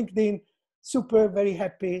me on LinkedIn. Super, very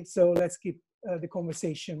happy. So let's keep the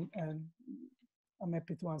conversation, and I'm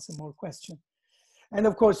happy to answer more questions. And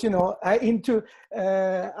of course, I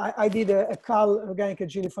did a CAL Organic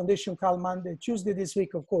Agility Foundation CAL Monday, Tuesday this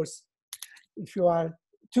week. Of course, if you are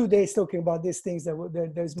 2 days talking about these things,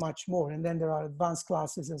 there's much more. And then there are advanced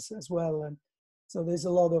classes as well. And so there's a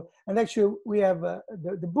lot of, and actually we have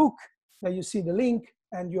the book that you see the link,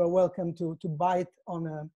 and you are welcome to buy it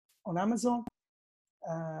on Amazon.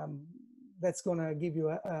 That's gonna give you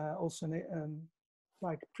also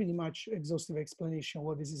like pretty much exhaustive explanation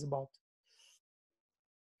what this is about.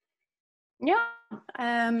 Yeah.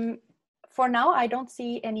 for now, I don't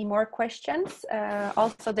see any more questions.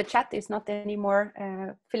 Also, the chat is not anymore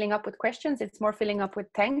filling up with questions. It's more filling up with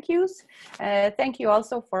thank yous. Thank you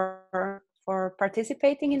also for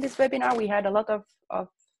participating in this webinar. We had a lot of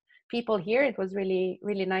people here. It was really,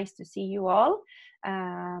 really nice to see you all.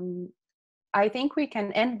 I think we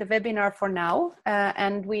can end the webinar for now,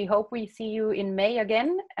 and we hope we see you in May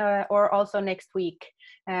again, or also next week,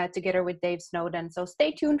 together with Dave Snowden. So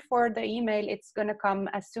stay tuned for the email. It's going to come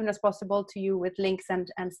as soon as possible to you with links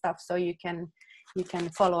and stuff, so you can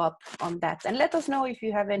follow up on that. And let us know if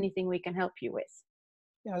you have anything we can help you with.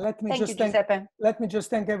 Yeah, let me just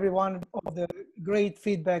thank everyone for the great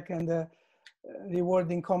feedback and the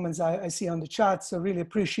rewarding comments I see on the chat. So really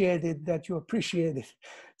appreciate it that you appreciate it.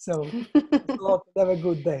 So thanks a lot. Have a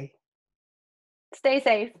good day. Stay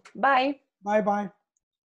safe. Bye. Bye-bye.